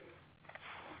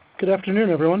Good afternoon,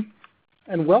 everyone,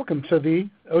 and welcome to the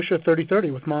OSHA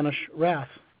 3030 with Manish Rath.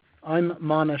 I'm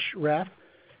Manish Rath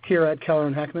here at Keller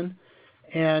and Heckman,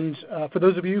 and for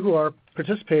those of you who are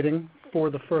participating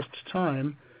for the first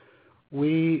time,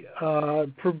 we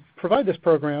provide this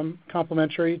program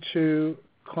complimentary to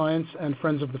clients and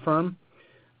friends of the firm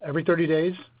every 30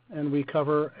 days, and we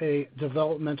cover a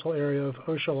developmental area of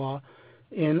OSHA law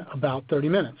in about 30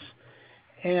 minutes.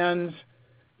 And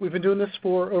we've been doing this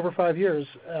for over 5 years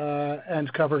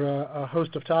and covered a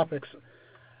host of topics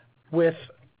with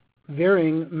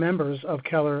varying members of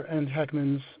Keller and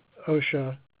Heckman's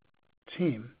OSHA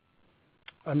team.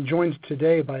 I'm joined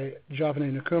today by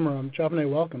Javane Nakumaram. Javane,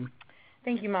 welcome.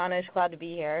 Thank you, Manish. Glad to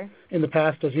be here. In the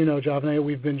past, as you know, Javane,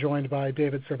 we've been joined by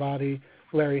David Servati,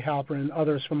 Larry Halperin,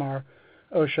 others from our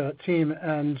OSHA team,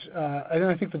 and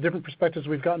I think the different perspectives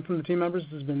we've gotten from the team members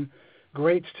has been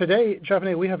great. Today,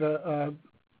 Javane, we have a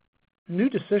new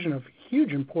decision of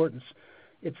huge importance.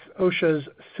 It's OSHA's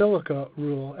Silica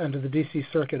rule and the DC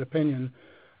Circuit opinion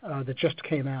that just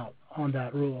came out on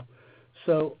that rule.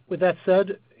 So with that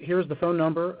said, here's the phone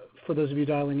number for those of you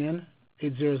dialing in,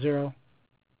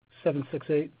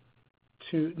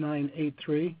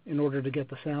 800-768-2983 in order to get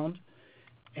the sound.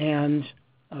 And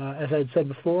as I had said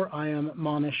before, I am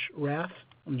Manish Rath.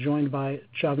 I'm joined by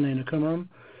Javane Nakumaram.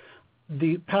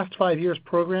 The past 5 years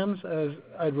programs, as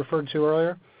I'd referred to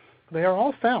earlier, they are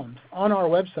all found on our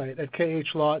website at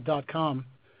khlaw.com,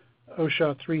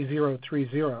 OSHA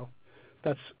 3030.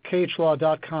 That's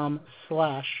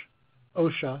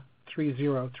khlaw.com/OSHA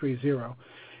 3030.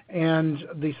 And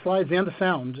the slides and the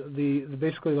sound,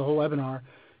 basically the whole webinar,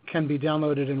 can be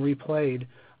downloaded and replayed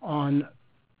on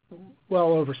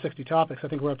well over 60 topics. I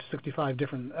think we're up to 65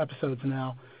 different episodes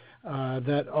now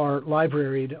that are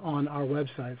libraried on our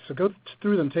website. So go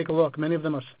through them, take a look. Many of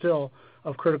them are still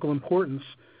of critical importance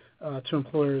to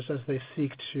employers as they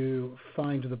seek to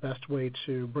find the best way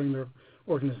to bring their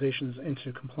organizations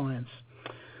into compliance.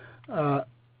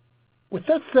 With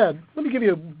that said, let me give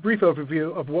you a brief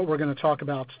overview of what we're going to talk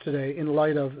about today in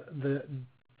light of the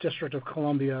District of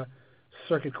Columbia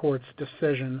Circuit Court's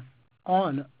decision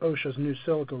on OSHA's new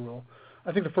Silica rule.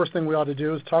 I think the first thing we ought to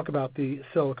do is talk about the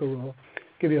Silica rule,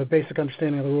 give you a basic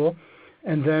understanding of the rule,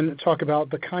 and then talk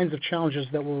about the kinds of challenges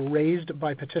that were raised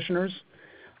by petitioners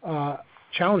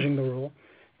challenging the rule,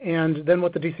 and then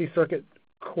what the DC Circuit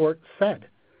Court said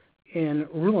in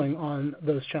ruling on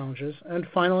those challenges. And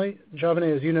finally,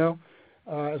 Javane, as you know,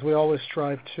 as we always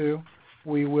strive to,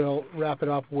 we will wrap it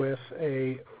up with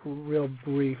a real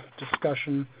brief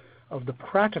discussion of the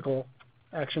practical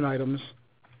action items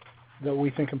that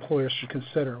we think employers should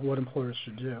consider, what employers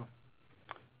should do.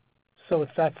 So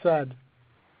with that said,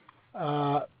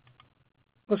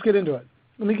 let's get into it.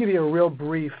 Let me give you a real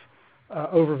brief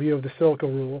overview of the Silica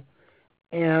rule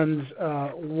and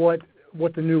what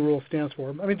the new rule stands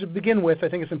for. I mean, to begin with, I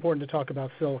think it's important to talk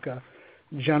about silica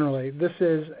generally. This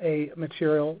is a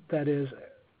material that is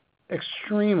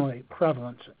extremely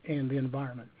prevalent in the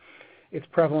environment. It's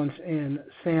prevalent in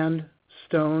sand,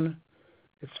 stone,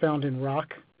 it's found in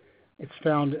rock, it's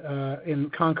found in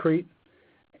concrete,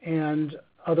 and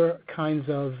other kinds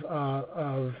of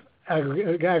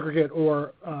aggregate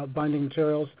or binding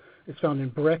materials. It's found in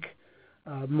brick,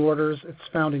 mortars. It's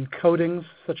found in coatings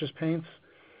such as paints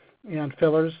and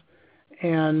fillers,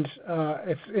 and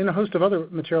it's in a host of other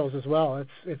materials as well.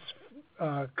 It's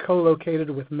co-located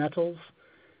with metals.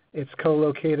 It's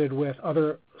co-located with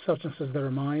other substances that are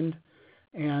mined,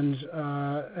 and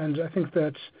I think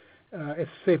that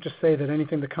it's safe to say that any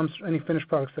finished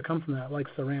products that come from that, like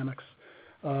ceramics,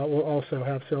 will also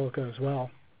have silica as well.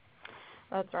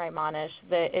 That's right, Manish.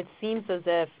 It seems as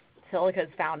if silica is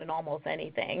found in almost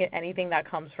anything that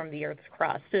comes from the Earth's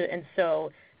crust. And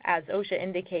so, as OSHA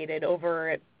indicated,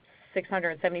 over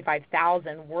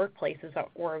 675,000 workplaces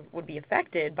would be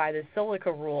affected by the silica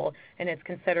rule, and it's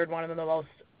considered one of the most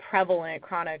prevalent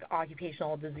chronic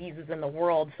occupational diseases in the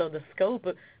world. So the scope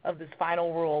of this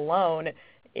final rule alone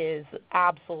is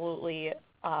absolutely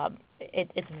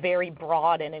it's very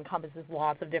broad and encompasses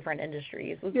lots of different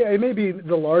industries. Yeah, it may be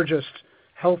the largest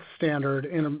health standard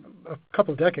in a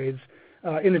couple of decades.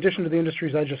 In addition to the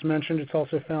industries I just mentioned, it's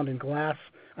also found in glass.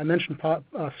 I mentioned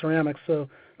ceramics, so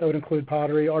that would include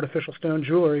pottery, artificial stone,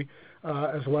 jewelry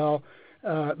as well.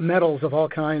 Metals of all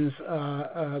kinds,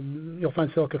 you'll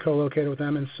find silica co-located with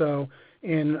them, and so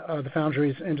in the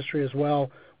foundries industry as well,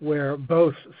 where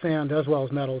both sand as well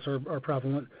as metals are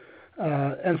prevalent.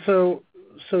 And so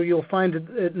you'll find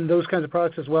it in those kinds of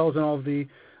products as well as in all of the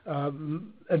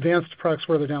advanced products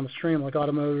further down the stream, like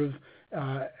automotive,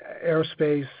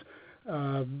 aerospace,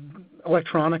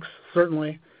 electronics,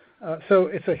 certainly. So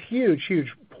it's a huge,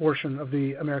 huge portion of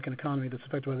the American economy that's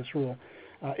affected by this rule.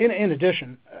 In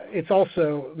addition, it's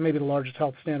also maybe the largest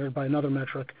health standard by another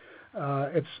metric.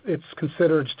 It's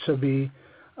considered to be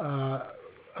a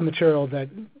material that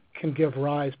can give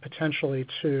rise potentially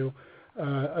to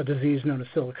a disease known as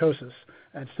silicosis.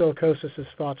 And silicosis is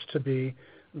thought to be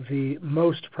the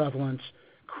most prevalent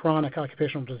chronic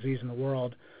occupational disease in the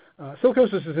world.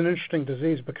 Silicosis is an interesting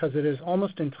disease because it is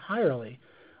almost entirely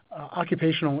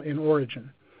occupational in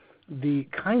origin. The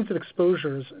kinds of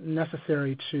exposures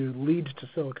necessary to lead to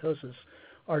silicosis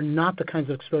are not the kinds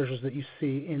of exposures that you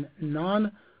see in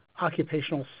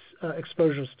non-occupational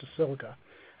exposures to silica.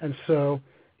 And so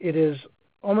it is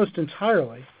almost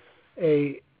entirely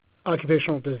a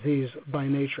occupational disease by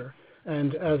nature.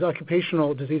 And as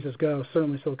occupational diseases go,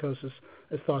 certainly silicosis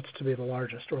is thought to be the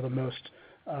largest or the most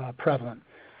prevalent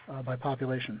by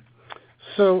population.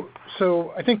 So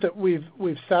I think that we've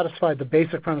satisfied the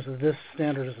basic premise that this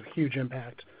standard has a huge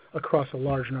impact across a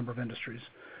large number of industries.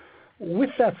 With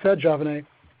that said, Javane,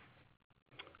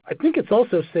 I think it's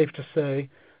also safe to say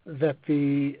that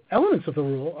the elements of the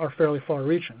rule are fairly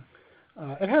far-reaching.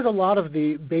 It has a lot of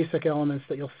the basic elements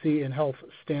that you'll see in health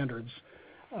standards,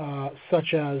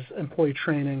 such as employee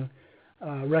training,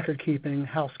 record keeping,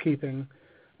 housekeeping,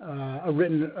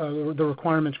 the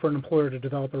requirements for an employer to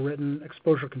develop a written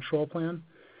exposure control plan.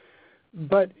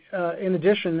 But in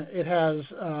addition, it has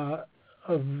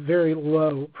a very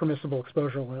low permissible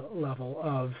exposure level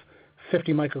of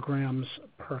 50 micrograms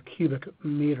per cubic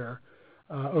meter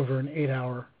over an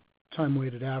 8-hour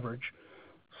time-weighted average.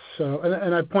 So,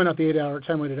 and I point out the 8-hour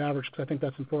time-weighted average because I think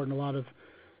that's important. A lot of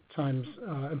times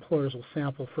employers will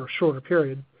sample for a shorter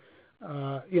period.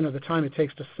 The time it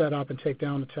takes to set up and take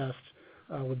down a test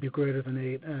would be greater than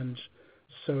 8, and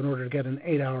so in order to get an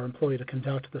 8-hour employee to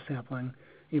conduct the sampling,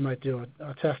 you might do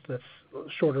a test that's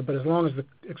shorter, but as long as the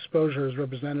exposure is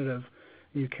representative,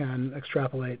 you can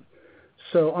extrapolate.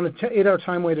 So on an 8-hour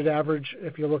time-weighted average,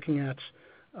 if you're looking at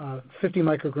 50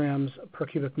 micrograms per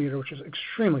cubic meter, which is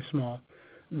extremely small,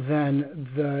 then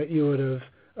you would have,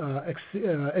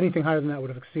 anything higher than that would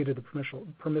have exceeded the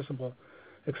permissible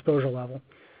exposure level.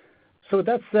 So with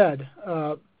that said,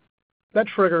 that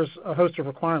triggers a host of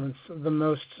requirements, the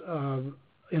most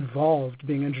involved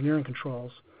being engineering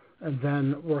controls and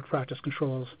then work practice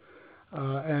controls.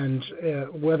 And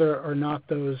whether or not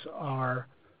those are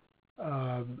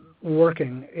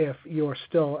working, if you're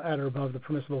still at or above the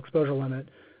permissible exposure limit,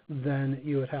 then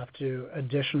you would have to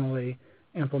additionally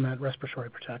implement respiratory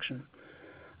protection.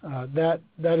 That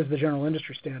is the general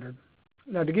industry standard.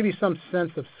 Now, to give you some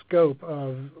sense of scope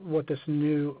of what this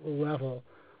new level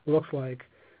looks like,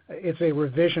 it's a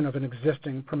revision of an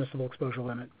existing permissible exposure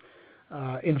limit.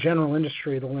 In general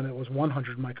industry, the limit was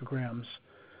 100 micrograms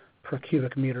per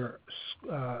cubic meter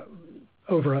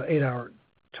over an 8-hour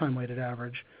time-weighted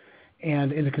average.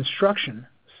 And in the construction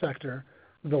sector,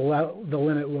 the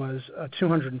limit was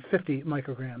 250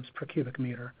 micrograms per cubic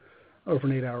meter over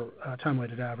an 8-hour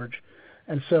time-weighted average.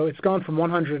 And so it's gone from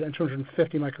 100 and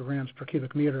 250 micrograms per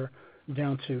cubic meter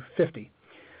down to 50.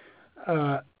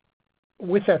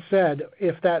 With that said,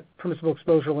 if that permissible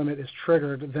exposure limit is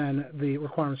triggered, then the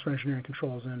requirements for engineering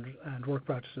controls and work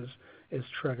practices is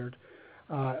triggered.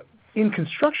 In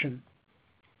construction,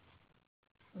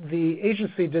 the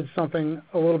agency did something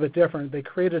a little bit different. They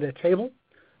created a table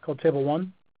called Table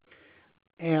 1,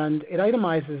 and it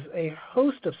itemizes a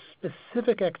host of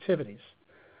specific activities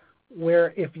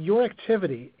where if your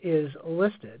activity is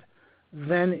listed,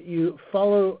 then you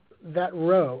follow that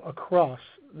row across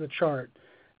the chart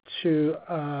to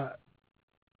a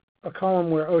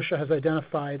column where OSHA has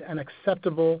identified an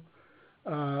acceptable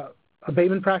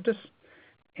abatement practice.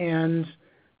 And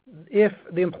if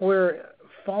the employer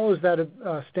follows that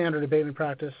standard abatement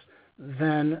practice,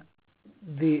 then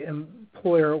the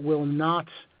employer will not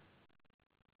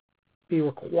be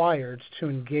required to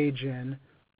engage in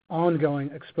ongoing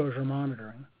exposure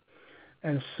monitoring.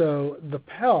 And so the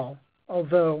Pell,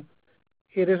 although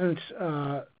it isn't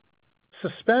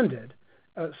suspended,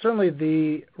 certainly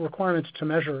the requirement to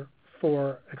measure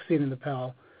for exceeding the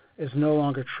Pell is no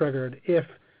longer triggered if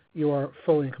you are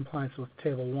fully in compliance with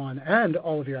Table 1 and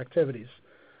all of your activities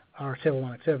are Table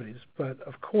 1 activities. But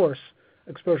of course,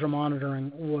 exposure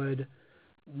monitoring would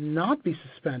not be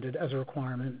suspended as a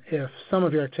requirement if some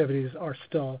of your activities are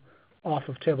still off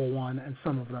of Table 1 and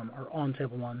some of them are on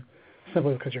Table 1,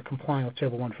 simply because you're complying with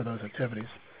Table 1 for those activities.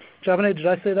 Javane, did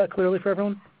I say that clearly for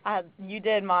everyone? You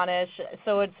did, Manish.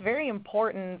 So it's very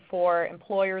important for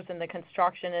employers in the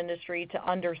construction industry to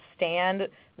understand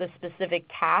the specific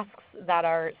tasks that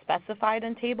are specified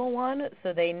in Table 1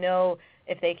 so they know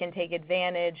if they can take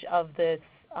advantage of this,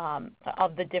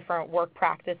 of the different work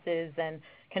practices and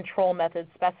control methods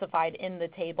specified in the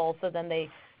table, so then they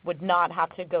would not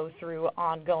have to go through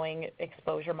ongoing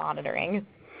exposure monitoring.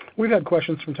 We've had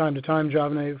questions from time to time,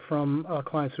 Javane, from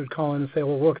clients who'd call in and say,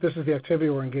 well, look, this is the activity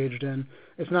we're engaged in.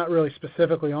 It's not really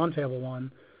specifically on Table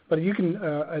 1, but you can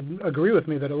agree with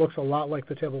me that it looks a lot like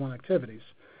the Table 1 activities.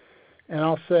 And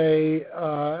I'll say,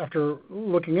 after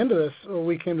looking into this,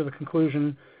 we came to the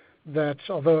conclusion that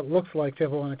although it looks like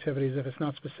Table 1 activities, if it's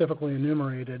not specifically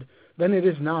enumerated, then it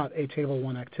is not a Table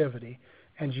 1 activity,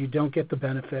 and you don't get the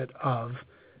benefit of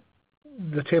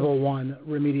the Table 1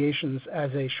 remediations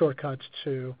as a shortcut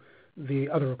to the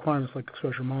other requirements like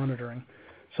exposure monitoring.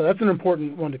 So that's an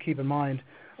important one to keep in mind.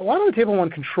 A lot of the Table 1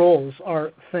 controls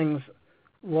are things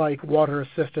like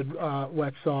water-assisted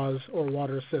wet saws or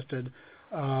water-assisted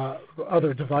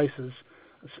other devices,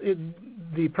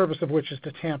 the purpose of which is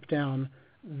to tamp down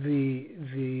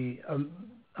the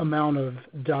amount of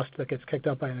dust that gets kicked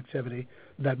up by an activity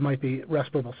that might be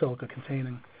respirable silica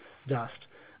containing dust.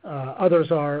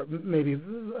 Others are maybe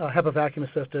HEPA vacuum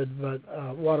assisted, but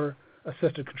water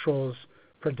assisted controls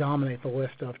predominate the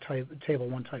list of Table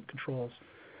 1 type controls.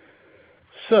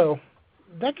 So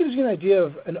that gives you an idea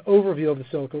of an overview of the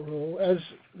silica rule. As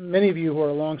many of you who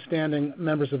are longstanding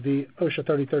members of the OSHA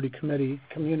 3030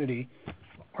 community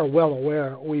are well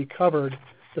aware, we covered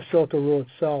the silica rule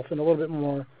itself in a little bit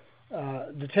more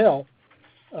detail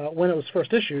when it was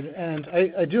first issued. And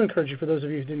I do encourage you, for those of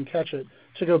you who didn't catch it,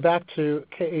 to go back to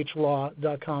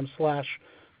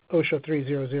khlaw.com/OSHA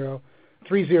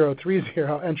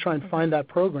 3030 and try and find that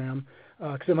program,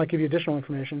 because it might give you additional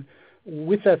information.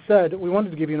 With that said, we wanted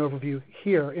to give you an overview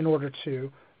here in order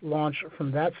to launch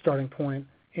from that starting point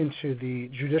into the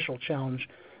judicial challenge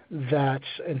that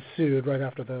ensued right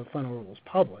after the final rule was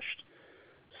published.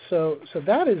 So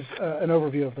that is an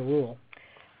overview of the rule.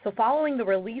 So following the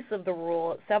release of the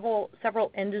rule, several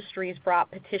industries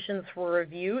brought petitions for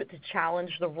review to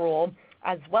challenge the rule,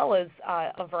 as well as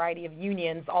a variety of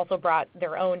unions also brought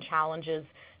their own challenges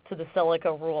to the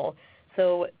silica rule.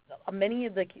 So many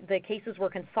of the cases were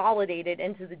consolidated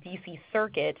into the D.C.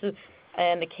 Circuit,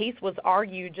 and the case was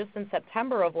argued just in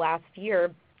September of last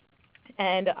year,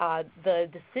 and the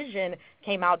decision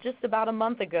came out just about a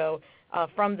month ago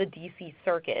from the D.C.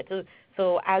 Circuit.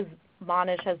 So as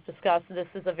Manish has discussed, this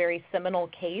is a very seminal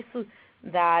case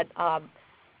that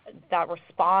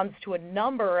responds to a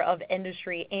number of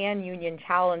industry and union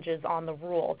challenges on the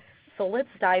rule. So let's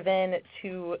dive in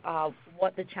to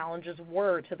what the challenges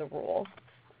were to the rule.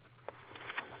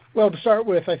 Well, to start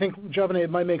with, I think, Javane, it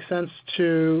might make sense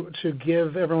to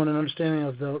give everyone an understanding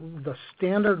of the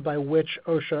standard by which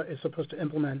OSHA is supposed to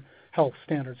implement health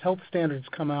standards. Health standards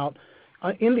come out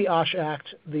in the OSH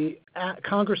Act.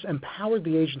 Congress empowered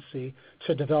the agency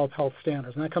to develop health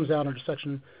standards, and that comes out under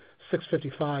Section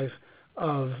 655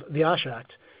 of the OSH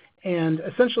Act. And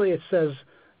essentially it says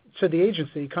to the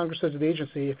agency, Congress says to the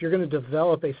agency, if you're going to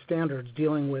develop a standard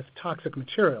dealing with toxic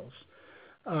materials,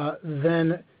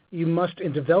 then you must,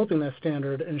 in developing that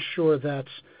standard, ensure that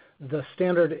the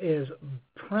standard is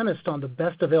premised on the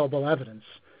best available evidence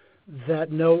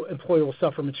that no employee will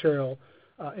suffer material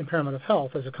impairment of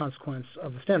health as a consequence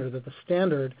of the standard, that the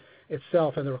standard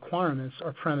itself and the requirements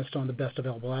are premised on the best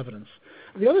available evidence.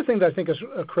 The other thing that I think is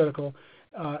critical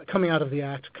coming out of the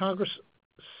Act, Congress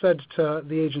said to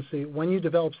the agency, when you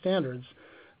develop standards,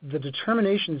 the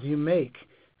determinations you make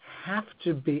have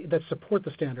to be, that support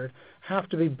the standard, have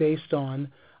to be based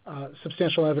on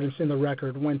substantial evidence in the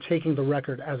record when taking the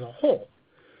record as a whole.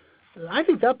 I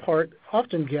think that part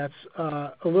often gets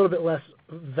a little bit less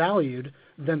valued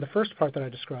than the first part that I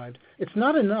described. It's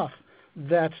not enough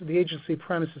that the agency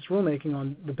premises its rulemaking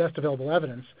on the best available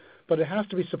evidence, but it has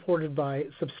to be supported by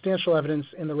substantial evidence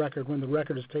in the record when the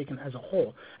record is taken as a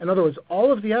whole. In other words,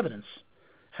 all of the evidence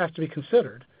has to be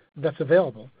considered that's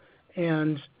available,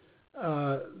 and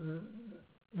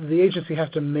the agency has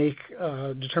to make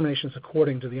determinations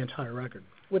according to the entire record.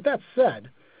 With that said,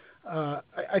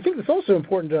 I think it's also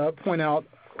important to point out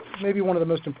maybe one of the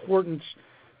most important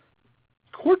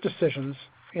court decisions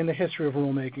in the history of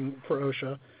rulemaking for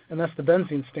OSHA, and that's the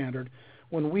benzene standard.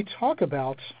 When we talk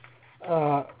about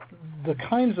the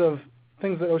kinds of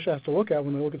things that OSHA has to look at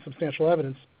when they look at substantial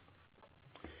evidence,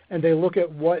 and they look at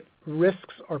what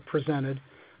risks are presented,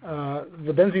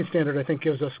 the benzene standard, I think,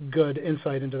 gives us good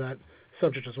insight into that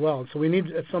subject as well. So we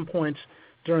need, at some point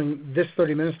during this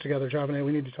 30 minutes together, Javane,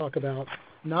 we need to talk about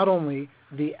not only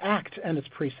the Act and its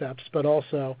precepts, but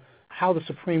also how the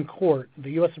Supreme Court, the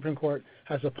U.S. Supreme Court,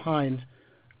 has opined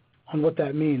on what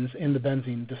that means in the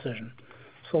benzene decision.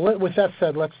 So with that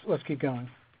said, let's keep going.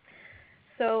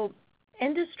 So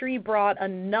industry brought a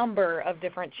number of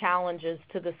different challenges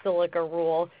to the silica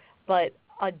rule, but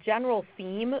a general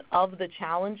theme of the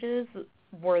challenges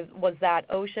was that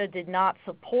OSHA did not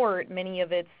support many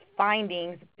of its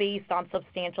findings based on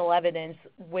substantial evidence,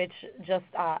 which, just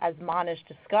as Manish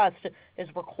discussed, is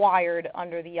required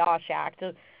under the OSH Act.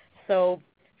 So,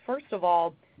 first of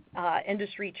all,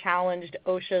 industry challenged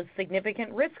OSHA's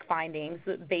significant risk findings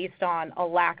based on a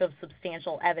lack of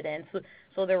substantial evidence.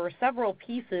 So there were several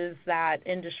pieces that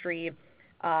industry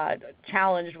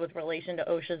challenged with relation to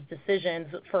OSHA's decisions.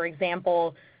 For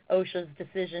example, OSHA's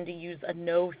decision to use a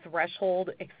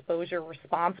no-threshold exposure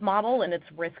response model in its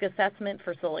risk assessment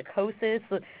for silicosis,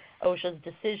 OSHA's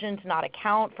decision to not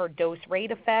account for dose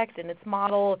rate effect in its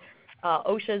model.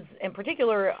 OSHA's, in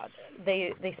particular,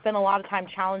 they spent a lot of time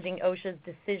challenging OSHA's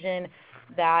decision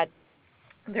that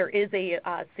there is a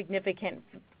significant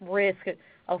risk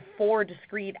of 4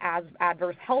 discrete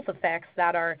adverse health effects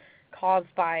that are caused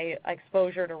by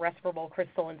exposure to respirable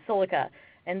crystalline silica.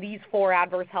 And these 4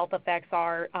 adverse health effects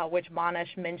are, which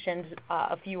Manish mentioned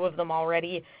a few of them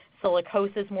already,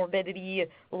 silicosis morbidity,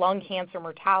 lung cancer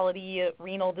mortality,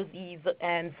 renal disease,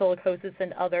 and silicosis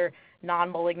and other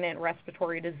non-malignant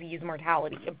respiratory disease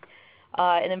mortality.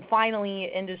 And then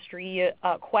finally, industry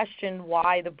questioned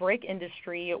why the brick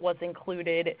industry was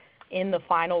included in the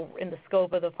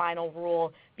scope of the final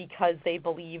rule, because they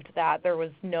believed that there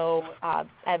was no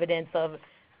evidence of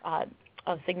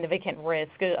significant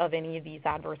risk of any of these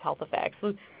adverse health effects.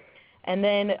 And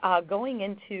then going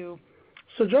into...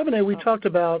 So, Javane, we talked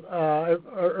about,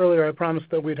 earlier I promised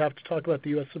that we'd have to talk about the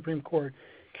U.S. Supreme Court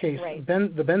case, right.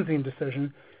 The benzene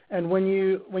decision. And when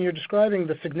you're describing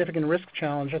the significant risk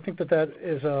challenge, I think that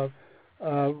is a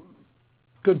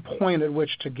good point at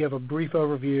which to give a brief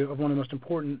overview of one of the most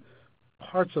important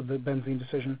parts of the benzene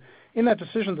decision. In that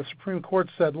decision, the Supreme Court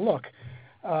said, look,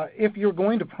 if you're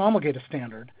going to promulgate a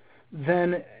standard,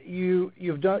 then you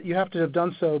have to have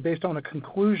done so based on a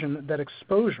conclusion that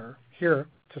exposure here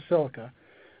to silica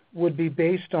would be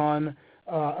based on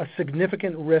a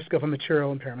significant risk of a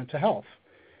material impairment to health,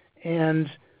 and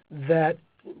that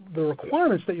the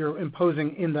requirements that you're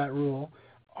imposing in that rule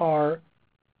are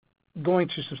going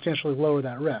to substantially lower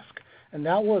that risk. And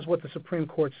that was what the Supreme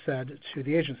Court said to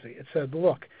the agency. It said,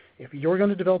 look, if you're going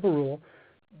to develop a rule,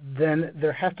 then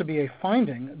there has to be a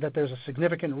finding that there's a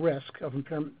significant risk of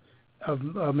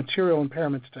material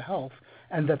impairments to health,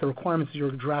 and that the requirements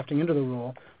you're drafting into the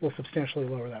rule will substantially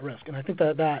lower that risk. And I think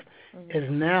that is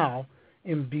now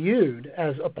imbued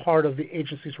as a part of the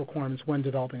agency's requirements when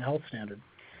developing a health standard.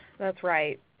 That's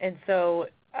right. And so,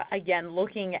 again,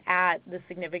 looking at the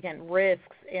significant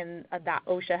risks that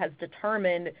OSHA has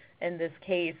determined in this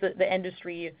case, the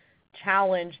industry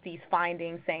challenged these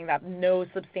findings, saying that no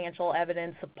substantial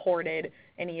evidence supported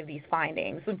any of these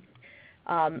findings.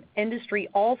 Industry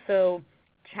also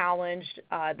challenged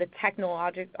the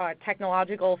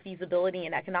technological feasibility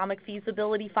and economic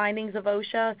feasibility findings of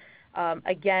OSHA.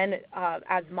 Again,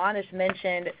 as Manish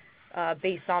mentioned,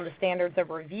 based on the standards of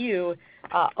review,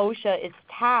 OSHA is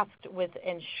tasked with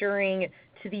ensuring,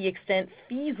 to the extent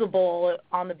feasible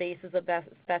on the basis of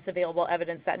best available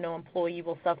evidence, that no employee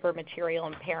will suffer material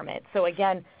impairment. So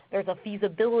again, there's a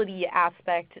feasibility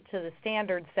aspect to the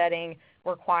standard setting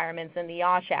requirements in the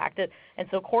OSH Act. And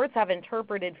so courts have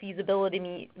interpreted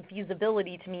feasibility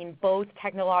to mean both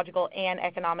technological and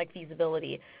economic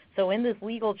feasibility. So in this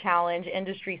legal challenge,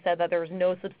 industry said that there was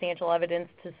no substantial evidence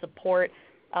to support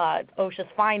OSHA's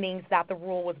findings that the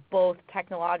rule was both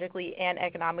technologically and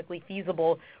economically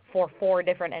feasible for 4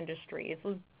 different industries.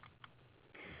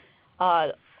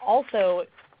 Also,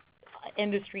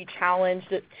 industry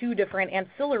challenged 2 different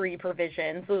ancillary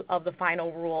provisions of the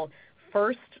final rule.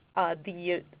 First,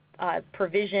 the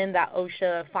provision that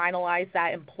OSHA finalized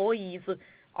that employees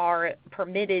are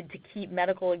permitted to keep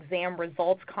medical exam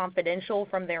results confidential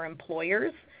from their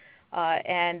employers,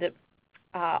 and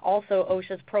also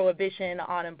OSHA's prohibition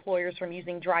on employers from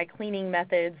using dry cleaning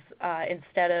methods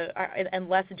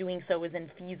unless doing so is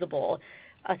infeasible.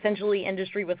 Essentially,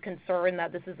 industry was concerned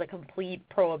that this is a complete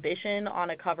prohibition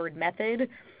on a covered method,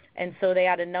 and so they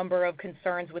had a number of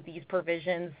concerns with these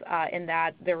provisions in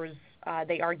that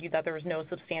they argued that there was no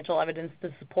substantial evidence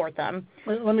to support them.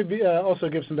 Let me also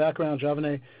give some background,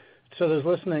 Javane. So those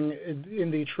listening, in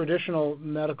the traditional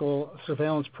medical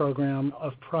surveillance program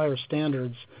of prior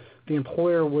standards, the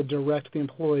employer would direct the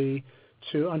employee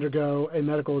to undergo a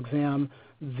medical exam.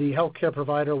 The healthcare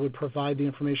provider would provide the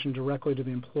information directly to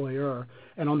the employer,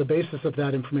 and on the basis of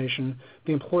that information,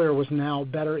 the employer was now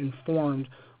better informed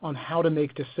on how to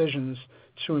make decisions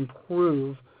to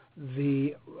improve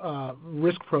the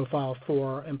risk profile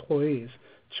for employees,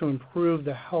 to improve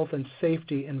the health and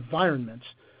safety environment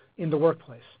in the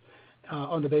workplace.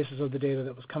 on the basis of the data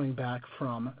that was coming back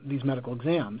from these medical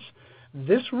exams.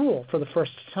 This rule, for the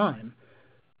first time,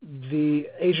 the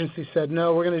agency said,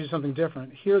 no, we're going to do something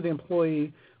different. Here the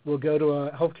employee will go to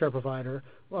a healthcare provider,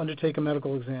 will undertake a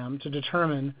medical exam to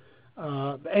determine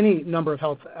any number of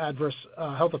health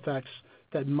effects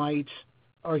that might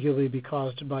arguably be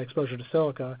caused by exposure to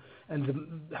silica, and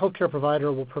the healthcare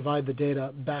provider will provide the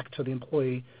data back to the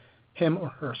employee, him or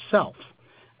herself.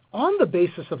 On the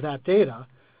basis of that data,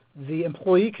 the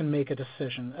employee can make a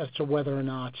decision as to whether or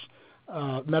not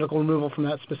medical removal from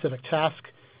that specific task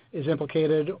is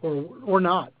implicated or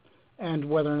not, and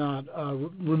whether or not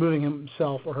removing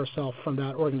himself or herself from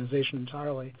that organization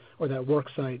entirely or that work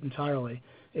site entirely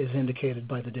is indicated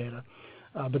by the data.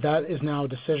 But that is now a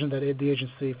decision that the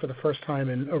agency, for the first time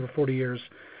in over 40 years,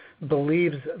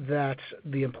 believes that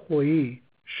the employee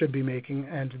should be making,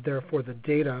 and therefore the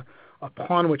data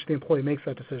upon which the employee makes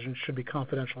that decision should be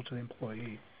confidential to the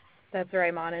employee. That's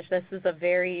right, Manish. This is a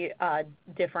very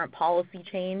different policy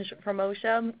change from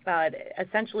OSHA.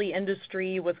 Essentially,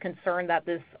 industry was concerned that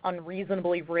this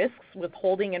unreasonably risks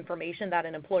withholding information that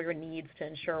an employer needs to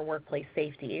ensure workplace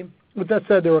safety. With that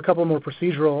said, there were a couple more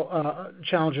procedural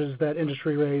challenges that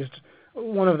industry raised.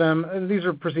 One of them, and these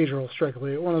are procedural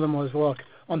strictly, one of them was, look,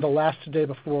 on the last day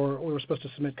before we were supposed to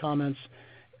submit comments,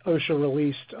 OSHA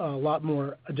released a lot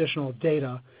more additional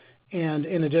data. And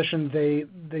in addition,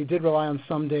 they did rely on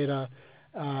some data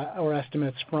or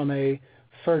estimates from a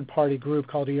third-party group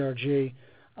called ERG,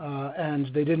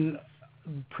 and they didn't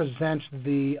present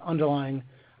the underlying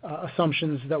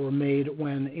assumptions that were made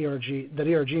when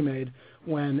ERG made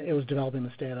when it was developing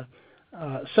this data.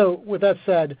 So with that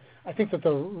said, I think that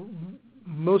the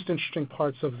most interesting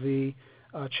parts of the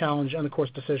challenge and the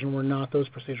court's decision were not those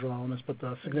procedural elements, but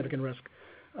the significant risk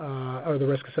or the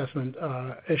risk assessment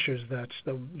issues that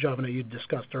Javane, you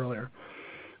discussed earlier.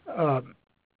 The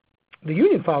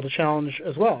union filed a challenge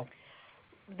as well.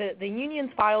 The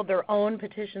unions filed their own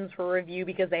petitions for review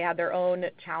because they had their own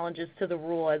challenges to the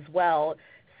rule as well.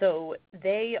 So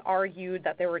they argued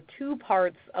that there were two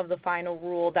parts of the final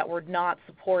rule that were not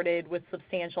supported with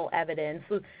substantial evidence,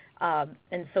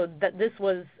 and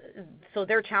so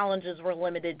their challenges were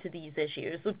limited to these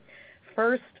issues.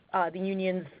 First, the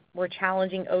unions were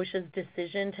challenging OSHA's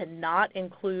decision to not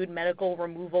include medical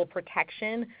removal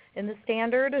protection in the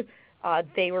standard.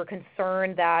 They were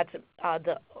concerned that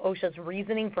the OSHA's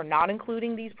reasoning for not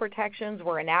including these protections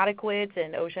were inadequate,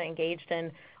 and OSHA engaged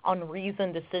in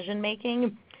unreasoned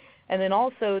decision-making. And then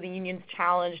also the unions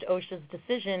challenged OSHA's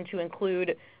decision to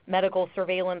include medical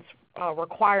surveillance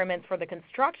requirements for the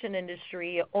construction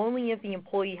industry only if the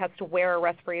employee has to wear a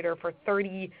respirator for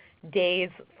 30 days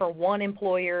for one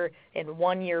employer in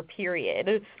 1 year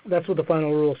period. That's what the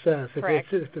final rule says. Correct.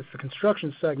 If it's the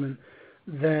construction segment,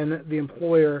 then the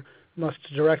employer must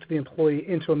direct the employee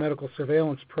into a medical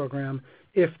surveillance program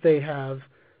if they have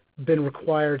been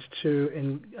required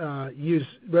to use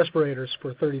respirators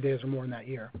for 30 days or more in that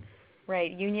year.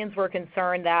 Right. Unions were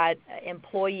concerned that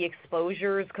employee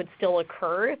exposures could still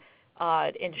occur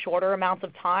in shorter amounts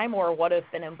of time, or what if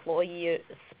an employee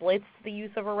splits the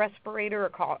use of a respirator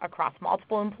across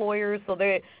multiple employers? So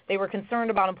they were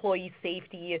concerned about employee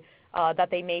safety, that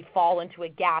they may fall into a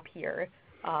gap here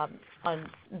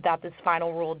that this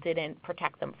final rule didn't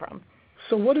protect them from.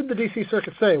 So what did the D.C.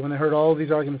 Circuit say when they heard all of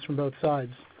these arguments from both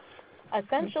sides?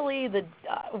 Essentially,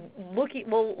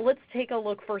 let's take a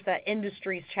look first at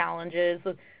industry's challenges.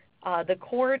 The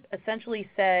court essentially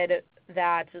said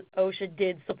that OSHA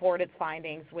did support its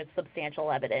findings with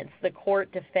substantial evidence. The court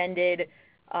defended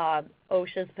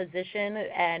OSHA's position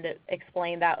and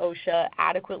explained that OSHA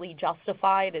adequately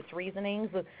justified its reasonings.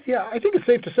 Yeah, I think it's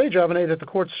safe to say, Javane, that the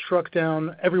court struck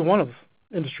down every one of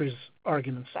industry's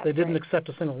arguments. That's they didn't right. accept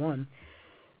a single one.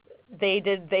 They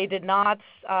did not.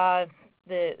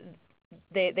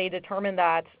 They determined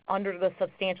that under the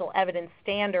substantial evidence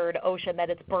standard, OSHA met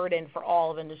its burden for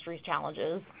all of industry's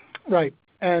challenges. Right.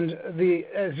 And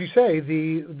as you say,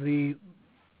 the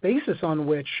basis on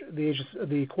which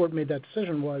the court made that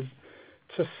decision was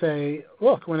to say,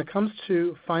 look, when it comes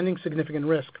to finding significant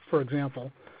risk, for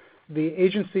example, the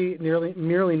agency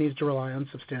merely needs to rely on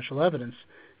substantial evidence.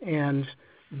 And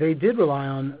they did rely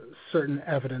on certain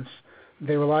evidence.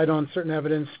 They relied on certain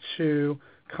evidence to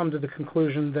come to the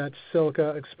conclusion that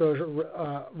silica exposure,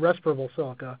 respirable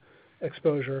silica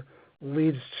exposure,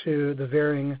 leads to the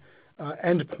varying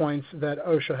endpoints that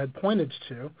OSHA had pointed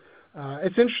to.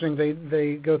 It's interesting,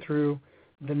 they go through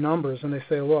the numbers and they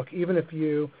say, look, even if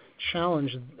you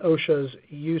challenge OSHA's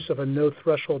use of a no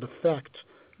threshold effect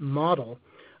model,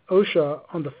 OSHA,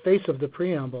 on the face of the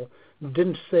preamble,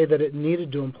 didn't say that it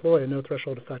needed to employ a no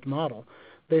threshold effect model.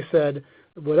 They said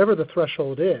whatever the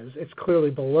threshold is, it's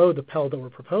clearly below the Pell that we're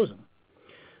proposing.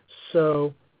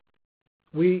 So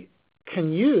we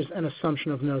can use an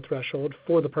assumption of no threshold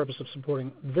for the purpose of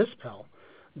supporting this Pell.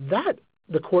 That,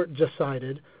 the court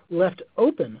decided, left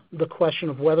open the question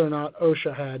of whether or not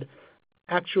OSHA had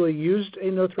actually used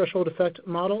a no threshold effect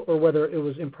model or whether it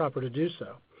was improper to do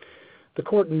so. The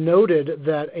court noted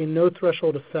that a no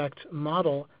threshold effect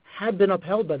model had been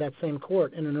upheld by that same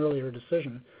court in an earlier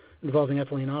decision involving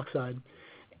ethylene oxide.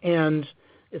 And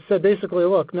it said basically,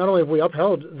 look, not only have we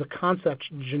upheld the concept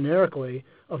generically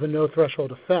of a no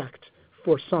threshold effect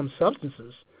for some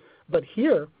substances, but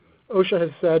here OSHA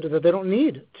has said that they don't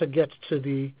need to get to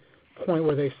the point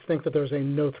where they think that there's a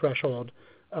no threshold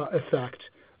effect.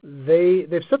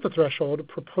 They've set the threshold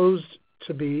proposed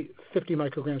to be 50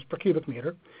 micrograms per cubic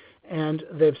meter, and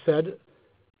they've said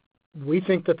we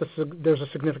think that there's a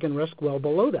significant risk well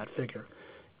below that figure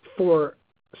for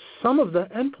some of the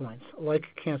endpoints like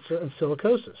cancer and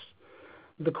silicosis.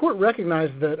 The court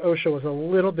recognized that OSHA was a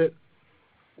little bit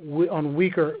on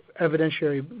weaker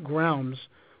evidentiary grounds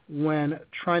when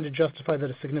trying to justify that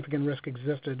a significant risk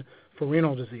existed for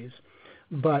renal disease.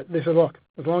 But they said, look,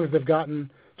 as long as they've gotten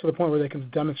to the point where they can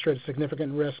demonstrate a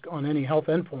significant risk on any health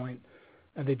endpoint,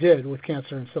 and they did with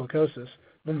cancer and silicosis,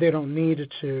 then they don't need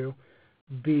to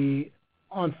be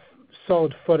on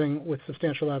solid footing with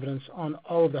substantial evidence on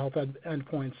all of the health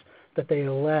endpoints that they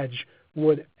allege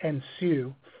would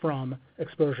ensue from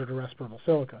exposure to respirable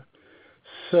silica.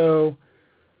 So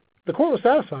the court was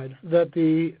satisfied that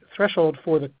the threshold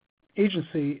for the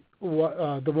agency,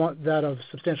 that of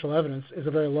substantial evidence, is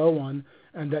a very low one,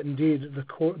 and that indeed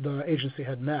the agency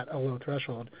had met a low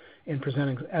threshold in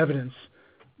presenting evidence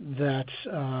that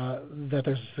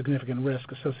there's a significant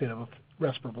risk associated with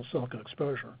respirable silica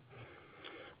exposure.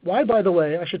 Why, by the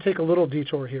way, I should take a little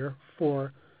detour here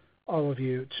for all of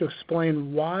you to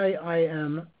explain why I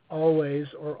am always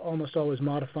or almost always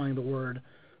modifying the word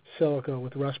silica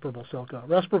with respirable silica.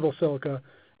 Respirable silica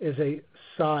is a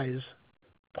size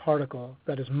particle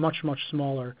that is much, much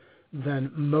smaller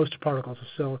than most particles of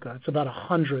silica. It's about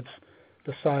 1/100th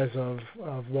the size of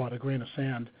what, a grain of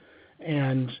sand,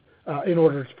 and in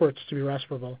order for it to be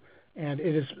respirable. And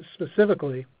it is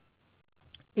specifically,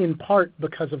 in part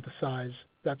because of the size,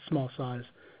 that small size,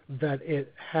 that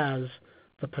it has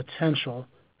the potential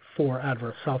for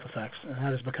adverse health effects. And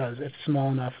that is because it's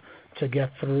small enough to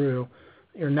get through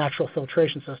your natural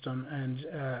filtration system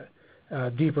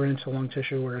and deeper into lung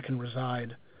tissue where it can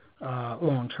reside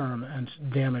long term and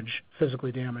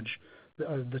physically damage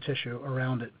the tissue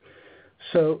around it.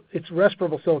 So it's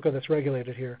respirable silica that's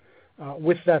regulated here.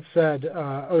 With that said,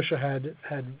 OSHA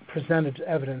had presented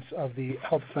evidence of the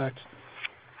health effect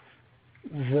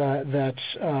that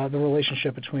the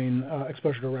relationship between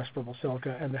exposure to respirable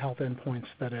silica and the health endpoints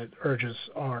that it urges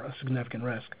are a significant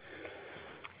risk.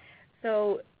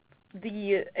 So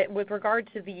with regard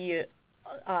to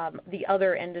the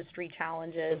other industry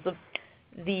challenges,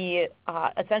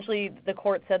 essentially the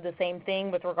court said the same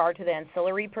thing with regard to the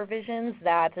ancillary provisions,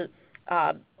 that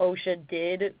OSHA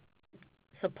did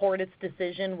support its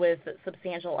decision with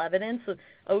substantial evidence.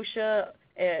 OSHA,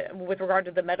 with regard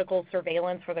to the medical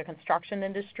surveillance for the construction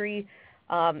industry,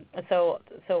 so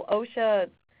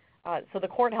the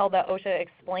court held that OSHA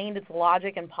explained its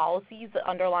logic and policies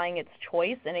underlying its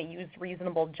choice, and it used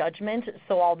reasonable judgment.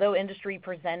 So although industry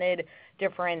presented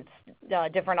different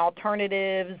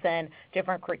alternatives and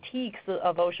different critiques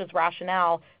of OSHA's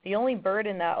rationale, the only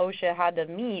burden that OSHA had to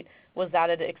meet was that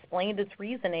it explained its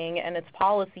reasoning and its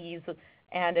policies,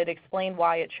 and it explained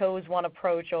why it chose one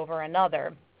approach over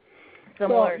another.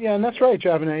 Well, yeah, and that's right,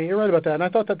 Javane. You're right about that. And I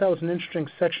thought that was an interesting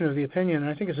section of the opinion, and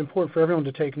I think it's important for everyone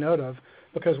to take note of,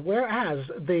 because whereas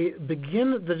they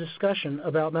begin the discussion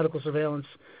about medical surveillance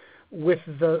with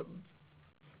the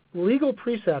legal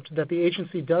precept that the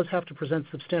agency does have to present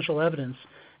substantial evidence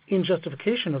in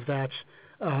justification of that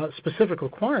specific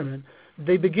requirement,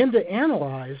 they begin to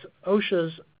analyze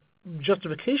OSHA's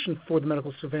justification for the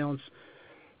medical surveillance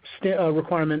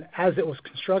requirement as it was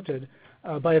constructed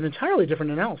by an entirely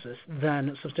different analysis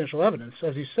than substantial evidence.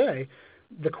 As you say,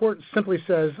 the court simply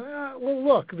says, well,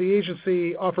 look, the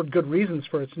agency offered good reasons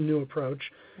for its new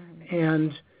approach,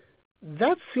 and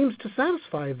that seems to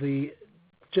satisfy the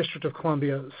District of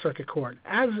Columbia Circuit Court,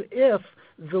 as if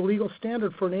the legal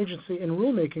standard for an agency in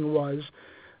rulemaking was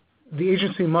the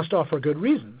agency must offer good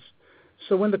reasons.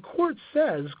 So when the court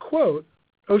says, quote,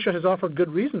 OSHA has offered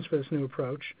good reasons for this new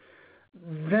approach,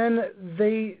 then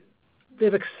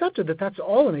they've accepted that that's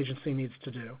all an agency needs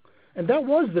to do. And that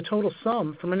was the total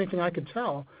sum, from anything I could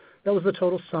tell, that was the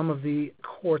total sum of the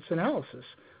court's analysis,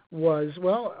 was,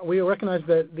 well, we recognize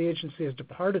that the agency has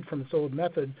departed from its old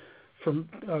method for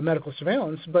medical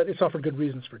surveillance, but it's offered good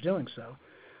reasons for doing so.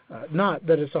 Not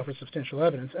that it's offered substantial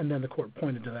evidence, and then the court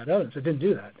pointed to that evidence. It didn't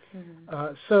do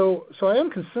that. So I am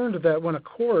concerned that when a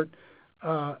court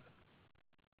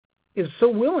is so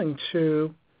willing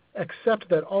to accept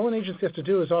that all an agency has to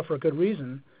do is offer a good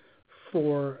reason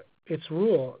for its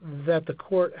rule, that the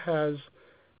court has,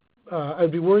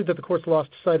 I'd be worried that the court's lost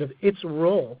sight of its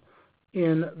role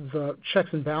in the checks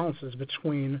and balances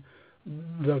between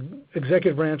the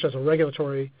executive branch as a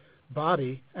regulatory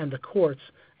body and the courts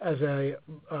as a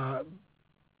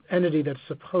entity that's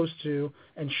supposed to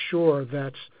ensure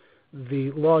that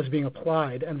the law is being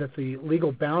applied and that the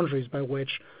legal boundaries by which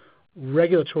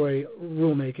regulatory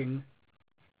rulemaking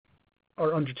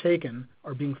are undertaken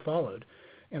are being followed.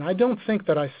 And I don't think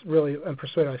that I really am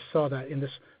persuaded I saw that in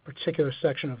this particular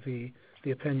section of the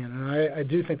opinion. And I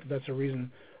do think that that's a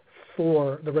reason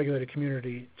for the regulated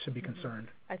community to be concerned.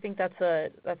 I think that's a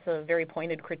very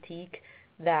pointed critique,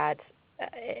 that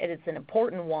it's an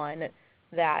important one,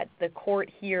 that the court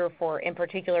here, for in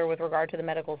particular with regard to the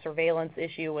medical surveillance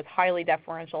issue, was highly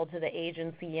deferential to the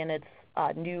agency and its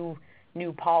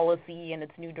new policy and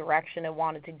its new direction it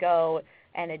wanted to go,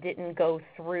 and it didn't go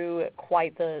through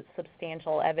quite the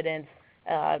substantial evidence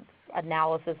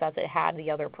analysis as it had the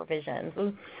other provisions.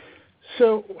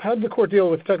 So how did the court deal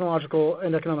with technological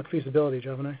and economic feasibility,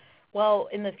 Giovanni? Well,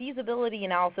 in the feasibility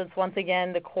analysis, once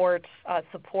again, the court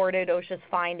supported OSHA's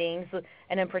findings,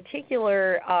 and in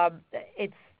particular,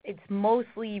 it's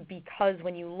mostly because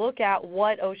when you look at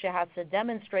what OSHA has to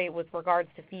demonstrate with regards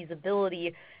to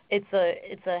feasibility, it's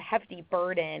a hefty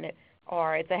burden,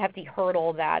 or it's a hefty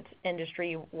hurdle that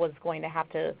industry was going to have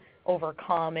to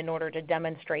overcome in order to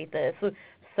demonstrate this.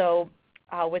 So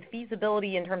with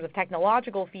feasibility, in terms of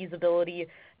technological feasibility,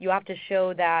 you have to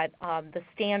show that the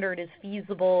standard is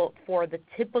feasible for the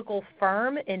typical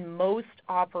firm in most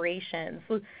operations,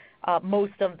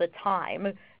 most of the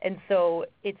time. And so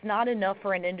it's not enough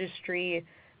for an industry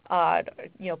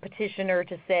petitioner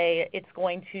to say it's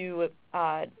going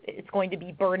to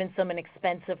be burdensome and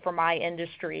expensive for my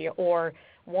industry, or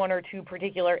one or two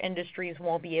particular industries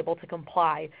won't be able to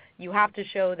comply. You have to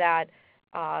show that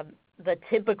the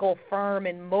typical firm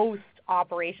in most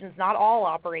operations, not all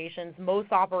operations,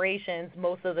 most operations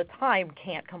most of the time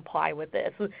can't comply with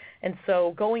this. And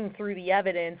so going through the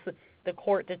evidence, the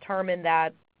court determined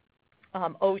that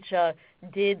OSHA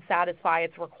did satisfy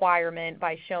its requirement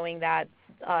by showing that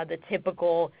the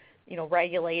typical,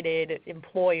 regulated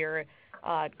employer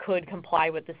could comply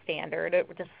with the standard,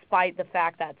 despite the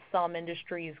fact that some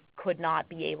industries could not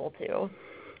be able to.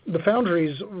 The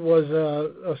foundries was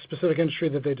a specific industry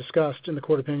that they discussed in the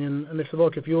court opinion, and they said,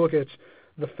 look, if you look at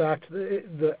the fact,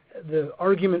 the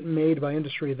argument made by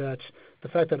industry that the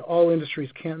fact that all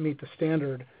industries can't meet the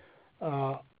standard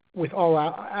with all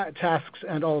tasks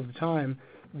and all of the time,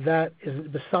 that is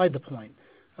beside the point.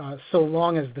 So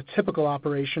long as the typical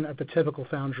operation at the typical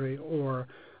foundry or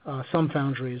some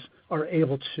foundries are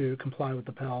able to comply with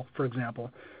the Pell, for example,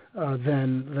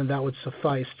 then that would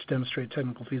suffice to demonstrate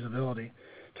technological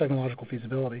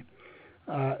feasibility.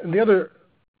 And the other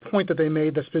point that they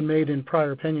made that's been made in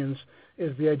prior opinions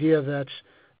is the idea that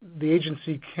the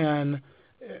agency can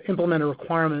implement a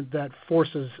requirement that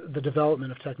forces the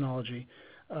development of technology,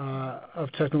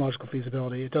 of technological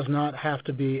feasibility. It does not have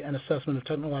to be an assessment of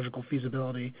technological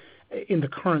feasibility in the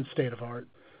current state of art,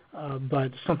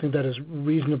 but something that is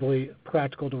reasonably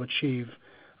practical to achieve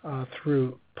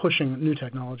through pushing new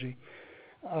technology.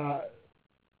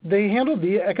 They handled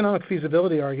the economic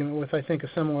feasibility argument with, I think, a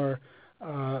similar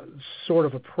sort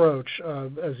of approach.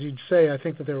 As you'd say, I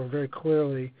think that they were very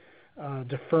clearly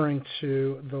deferring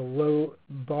to the low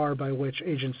bar by which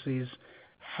agencies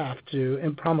have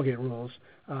to promulgate rules,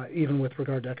 even with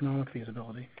regard to economic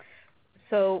feasibility.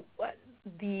 So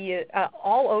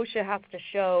all OSHA has to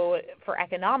show for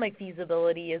economic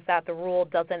feasibility is that the rule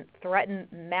doesn't threaten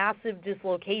massive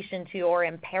dislocation to or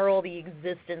imperil the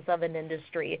existence of an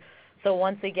industry. So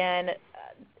once again,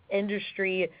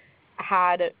 industry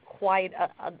had quite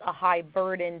a high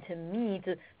burden to meet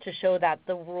to show that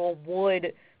the rule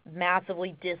would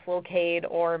massively dislocate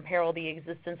or imperil the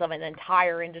existence of an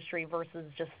entire industry versus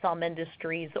just some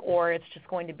industries, or it's just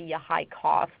going to be a high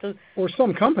cost. Or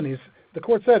some companies. The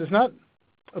court said it's not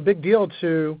a big deal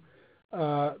to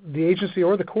the agency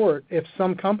or the court if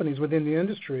some companies within the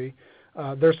industry,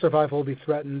 their survival will be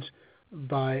threatened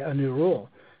by a new rule.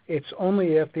 It's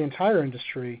only if the entire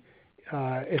industry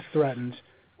is threatened,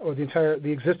 or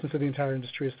the existence of the entire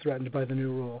industry is threatened by the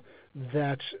new rule,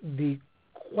 that the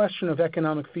question of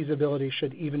economic feasibility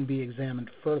should even be examined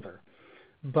further.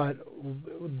 But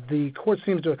the court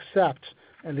seems to accept,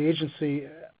 and the agency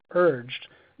urged,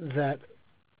 that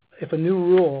if a new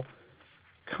rule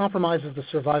compromises the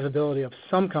survivability of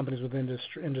some companies within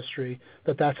industry,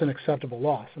 that's an acceptable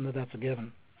loss and that's a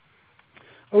given.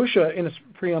 OSHA, in its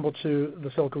preamble to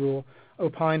the Silica rule,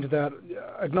 opined that,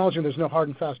 acknowledging there's no hard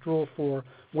and fast rule for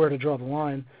where to draw the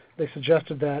line, they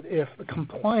suggested that if the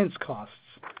compliance costs,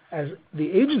 as the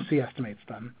agency estimates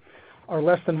them, are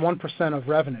less than 1% of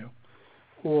revenue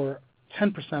or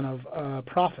 10% of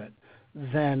profit,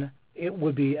 then it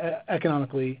would be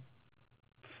economically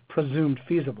presumed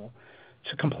feasible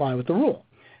to comply with the rule.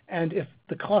 And if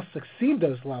the costs exceed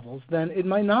those levels, then it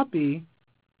might not be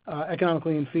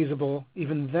economically infeasible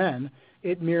even then.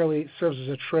 It merely serves as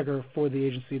a trigger for the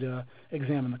agency to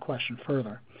examine the question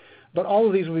further. But all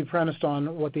of these will be premised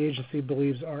on what the agency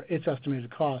believes are its estimated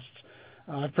costs.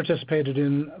 I've participated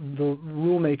in the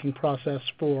rulemaking process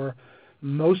for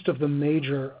most of the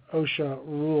major OSHA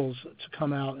rules to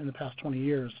come out in the past 20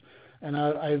 years, and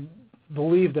I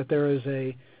believe that there is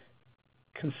a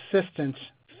consistent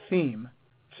theme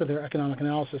to their economic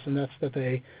analysis, and that's that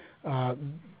they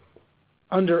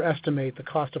underestimate the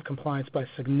cost of compliance by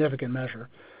significant measure,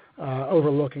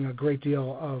 overlooking a great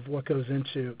deal of what goes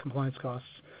into compliance costs.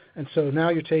 And so now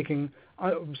you're taking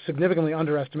significantly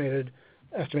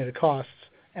estimated costs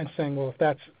and saying, well, if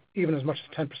that's even as much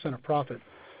as 10% of profit,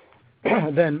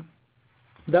 then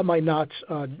that might not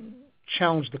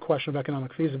challenge the question of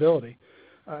economic feasibility.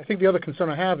 I think the other concern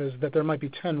I have is that there might be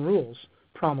 10 rules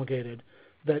promulgated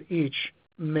that each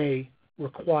may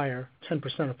require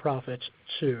 10% of profit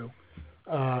to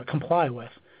comply with.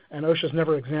 And OSHA's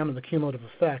never examined the cumulative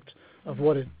effect of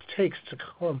what it takes to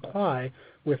comply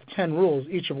with 10 rules,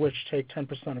 each of which take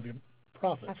 10% of your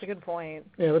profits. That's a good point.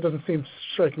 Yeah, that doesn't seem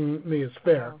striking me as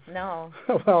fair. No.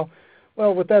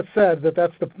 Well, with that said,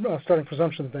 that's the starting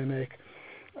presumption that they make.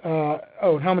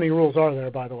 How many rules are there,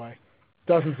 by the way?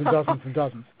 Dozens and dozens and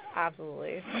dozens.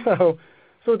 Absolutely. So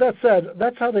with that said,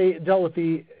 that's how they dealt with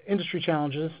the industry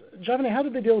challenges. Giovanni, how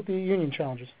did they deal with the union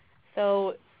challenges?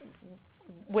 So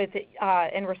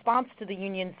in response to the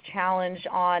union's challenge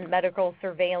on medical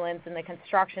surveillance in the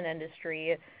construction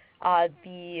industry,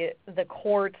 the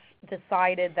court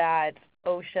decided that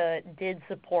OSHA did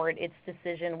support its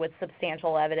decision with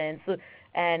substantial evidence,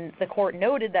 and the court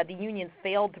noted that the union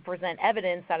failed to present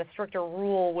evidence that a stricter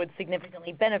rule would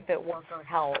significantly benefit worker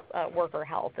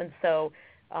health, and so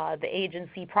the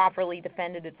agency properly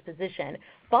defended its position.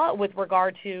 But with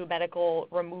regard to medical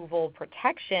removal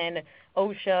protection,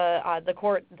 the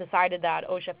court decided that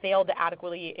OSHA failed to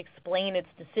adequately explain its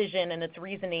decision and its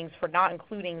reasonings for not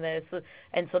including this,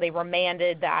 and so they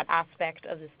remanded that aspect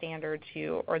of the standard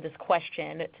this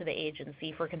question to the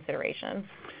agency for consideration.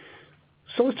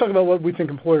 So let's talk about what we think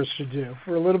employers should do.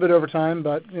 We're a little bit over time,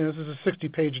 but this is a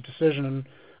 60-page decision, and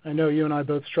I know you and I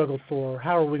both struggled for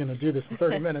how are we going to do this in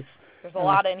 30 minutes. There's a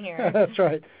lot in here. That's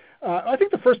right. I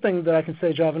think the first thing that I can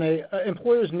say, Giovanni,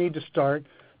 employers need to start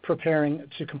preparing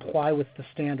to comply with the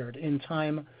standard in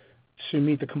time to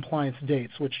meet the compliance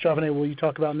dates, which, Giovanni, will you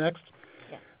talk about next?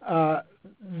 Yeah.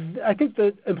 I think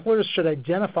that employers should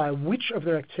identify which of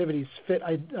their activities fit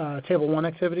Table 1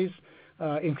 activities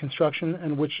in construction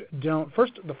and which don't.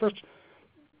 The first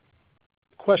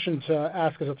question to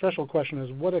ask as a threshold question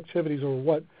is what activities or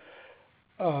what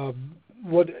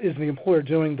is the employer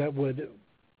doing that would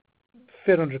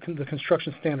fit under the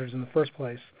construction standards in the first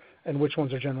place, and which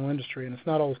ones are general industry. And it's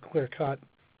not always clear-cut.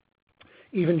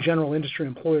 Even general industry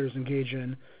employers engage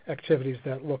in activities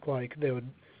that look like they would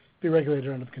be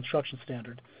regulated under the construction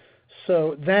standard.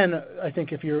 So then I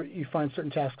think if you find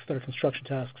certain tasks that are construction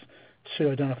tasks,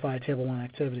 to identify Table 1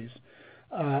 activities.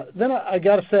 Then I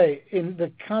got to say, in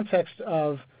the context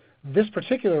of this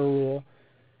particular rule,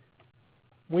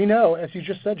 we know, as you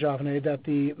just said, Giovanni, that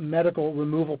the medical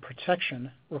removal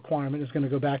protection requirement is going to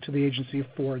go back to the agency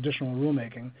for additional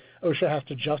rulemaking. OSHA has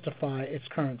to justify its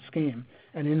current scheme,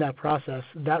 and in that process,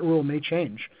 that rule may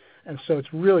change. And so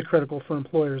it's really critical for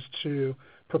employers to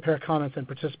prepare comments and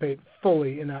participate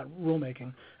fully in that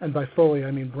rulemaking. And by fully,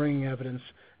 I mean bringing evidence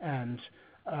and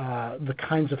the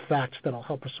kinds of facts that will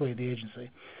help persuade the agency.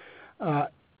 The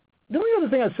only other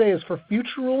thing I'd say is for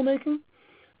future rulemaking,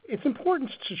 it's important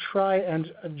to try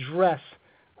and address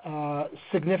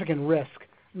significant risk,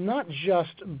 not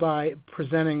just by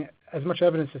presenting as much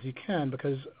evidence as you can,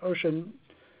 because OSHA,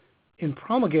 in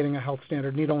promulgating a health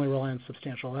standard, need only rely on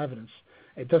substantial evidence.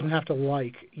 It doesn't have to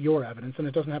like your evidence, and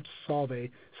it doesn't have to solve a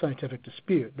scientific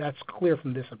dispute. That's clear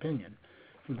from this opinion,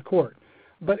 from the court.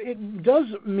 But it does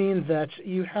mean that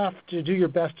you have to do your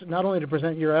best not only to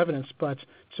present your evidence, but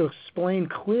to explain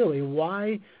clearly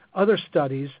why other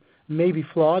studies may be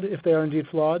flawed, if they are indeed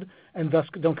flawed, and thus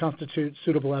don't constitute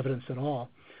suitable evidence at all.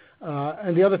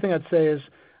 And the other thing I'd say is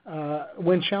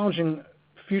when challenging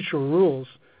future rules,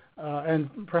 and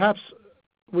perhaps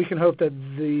we can hope that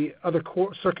the other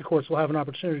circuit courts will have an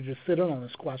opportunity to sit in on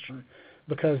this question,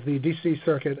 because the D.C.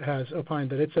 Circuit has opined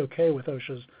that it's okay with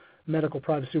OSHA's medical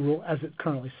privacy rule as it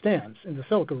currently stands in the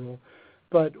Silica rule.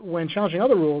 But when challenging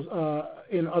other rules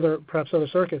in perhaps other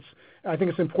circuits, I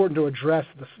think it's important to address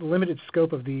the limited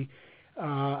scope of the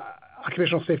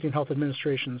Occupational Safety and Health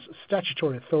Administration's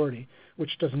statutory authority,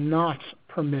 which does not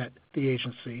permit the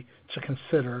agency to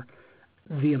consider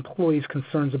the employee's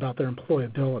concerns about their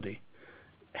employability.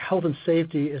 Health and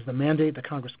safety is the mandate that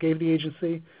Congress gave the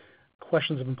agency.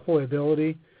 Questions of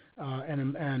employability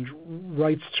and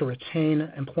rights to retain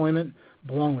employment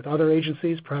belong with other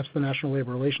agencies, perhaps the National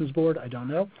Labor Relations Board, I don't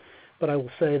know. But I will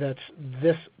say that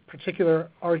this particular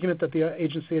argument that the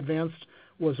agency advanced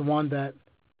was one that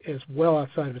is well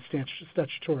outside of its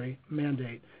statutory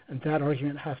mandate, and that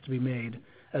argument has to be made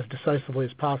as decisively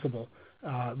as possible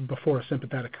before a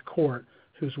sympathetic court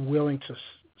who's willing to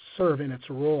serve in its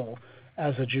role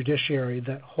as a judiciary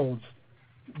that holds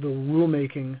the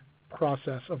rulemaking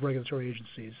process of regulatory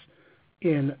agencies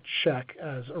in check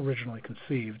as originally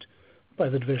conceived by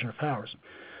the division of powers.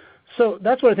 So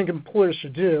that's what I think employers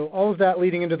should do. All of that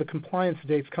leading into the compliance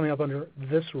dates coming up under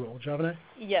this rule. Javane?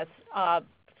 Yes.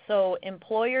 So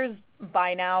employers,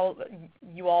 by now,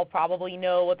 you all probably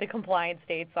know what the compliance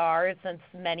dates are, since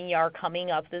many are coming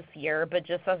up this year. But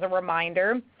just as a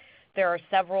reminder, there are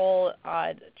several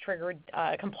triggered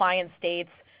compliance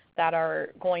dates that are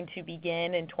going to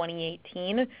begin in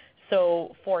 2018.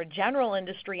 So for general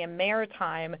industry and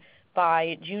maritime,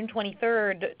 by June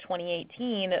 23rd,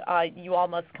 2018, you all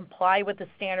must comply with the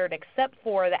standard except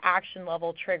for the action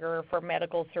level trigger for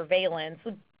medical surveillance.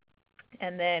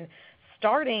 And then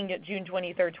starting June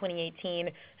 23rd, 2018,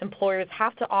 employers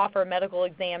have to offer medical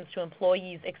exams to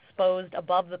employees exposed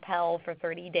above the Pell for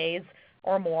 30 days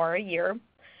or more a year.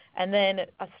 And then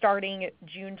starting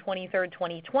June 23rd,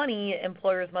 2020,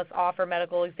 employers must offer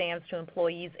medical exams to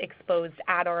employees exposed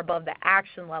at or above the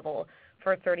action level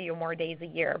for 30 or more days a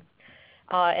year.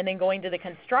 And then going to the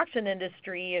construction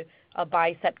industry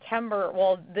by September,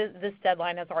 well, this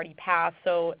deadline has already passed,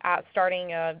 so starting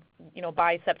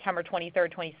by September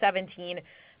 23rd, 2017,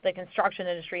 the construction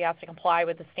industry has to comply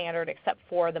with the standard except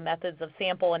for the methods of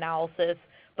sample analysis.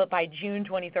 But by June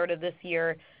 23rd of this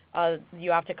year,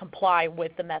 you have to comply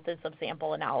with the methods of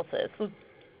sample analysis.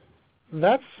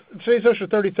 That's today's OSHA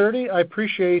 3030. I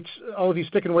appreciate all of you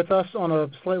sticking with us on a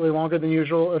slightly longer than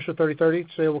usual OSHA 3030.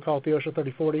 Today we'll call it the OSHA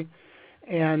 3040.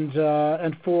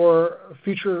 And for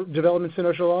future developments in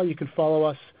OSHA law, you can follow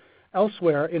us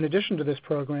elsewhere in addition to this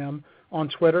program on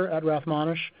Twitter at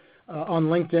Rathmonish, on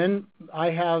LinkedIn. I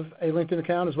have a LinkedIn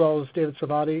account, as well as David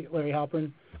Savati, Larry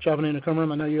Halpern, Javane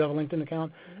Nakumaram. I know you have a LinkedIn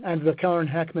account. And the Keller and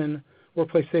Heckman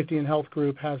Workplace Safety and Health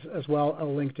Group has as well a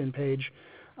LinkedIn page.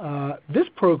 This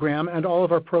program and all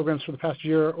of our programs for the past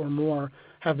year or more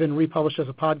have been republished as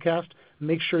a podcast.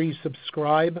 Make sure you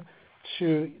subscribe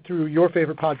through your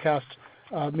favorite podcast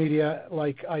media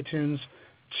like iTunes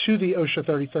to the OSHA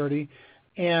 3030.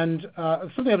 And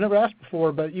something I've never asked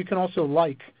before, but you can also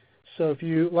like. So if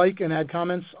you like and add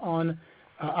comments on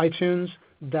iTunes,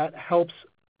 that helps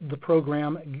the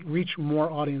program reach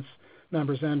more audience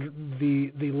members. And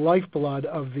the lifeblood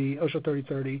of the OSHA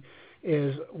 3030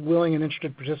 is willing and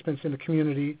interested participants in the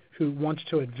community who want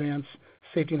to advance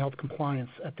safety and health compliance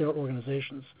at their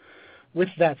organizations. With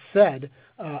that said,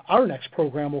 our next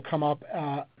program will come up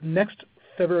next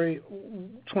February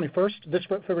 21st, this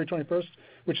February 21st,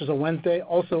 which is a Wednesday,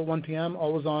 also at 1 p.m.,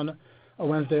 always on a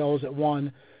Wednesday, always at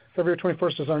 1. February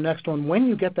 21st is our next one. When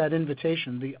you get that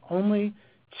invitation, the only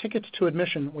ticket to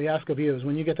admission we ask of you is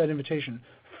when you get that invitation,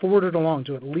 forward it along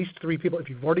to at least 3 people. If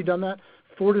you've already done that,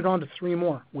 forward it on to 3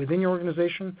 more within your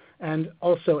organization and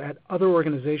also at other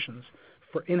organizations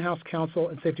for in-house counsel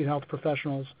and safety and health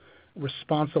professionals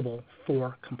responsible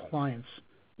for compliance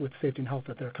with safety and health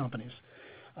at their companies.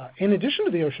 In addition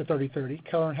to the OSHA 3030,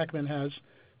 Keller and Heckman has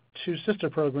 2 sister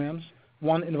programs,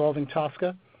 one involving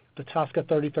TSCA, the TSCA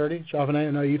 3030. Javane,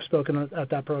 I know you've spoken at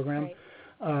that program.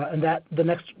 Right. And the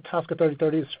next TSCA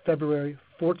 3030 is February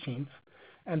 14th,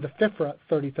 and the FIFRA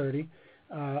 3030,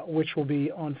 which will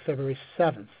be on February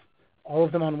 7th. All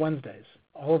of them on Wednesdays,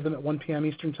 all of them at 1 p.m.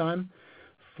 Eastern Time.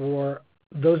 For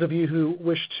those of you who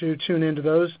wish to tune into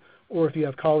those, or if you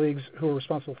have colleagues who are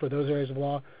responsible for those areas of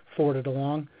law, forward it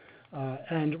along.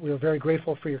 And we are very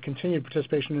grateful for your continued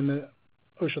participation in the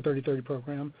OSHA 3030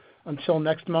 program. Until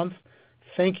next month,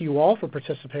 thank you all for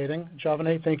participating.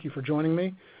 Javane, thank you for joining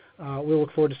me. We'll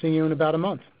look forward to seeing you in about a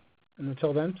month. And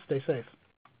until then, stay safe.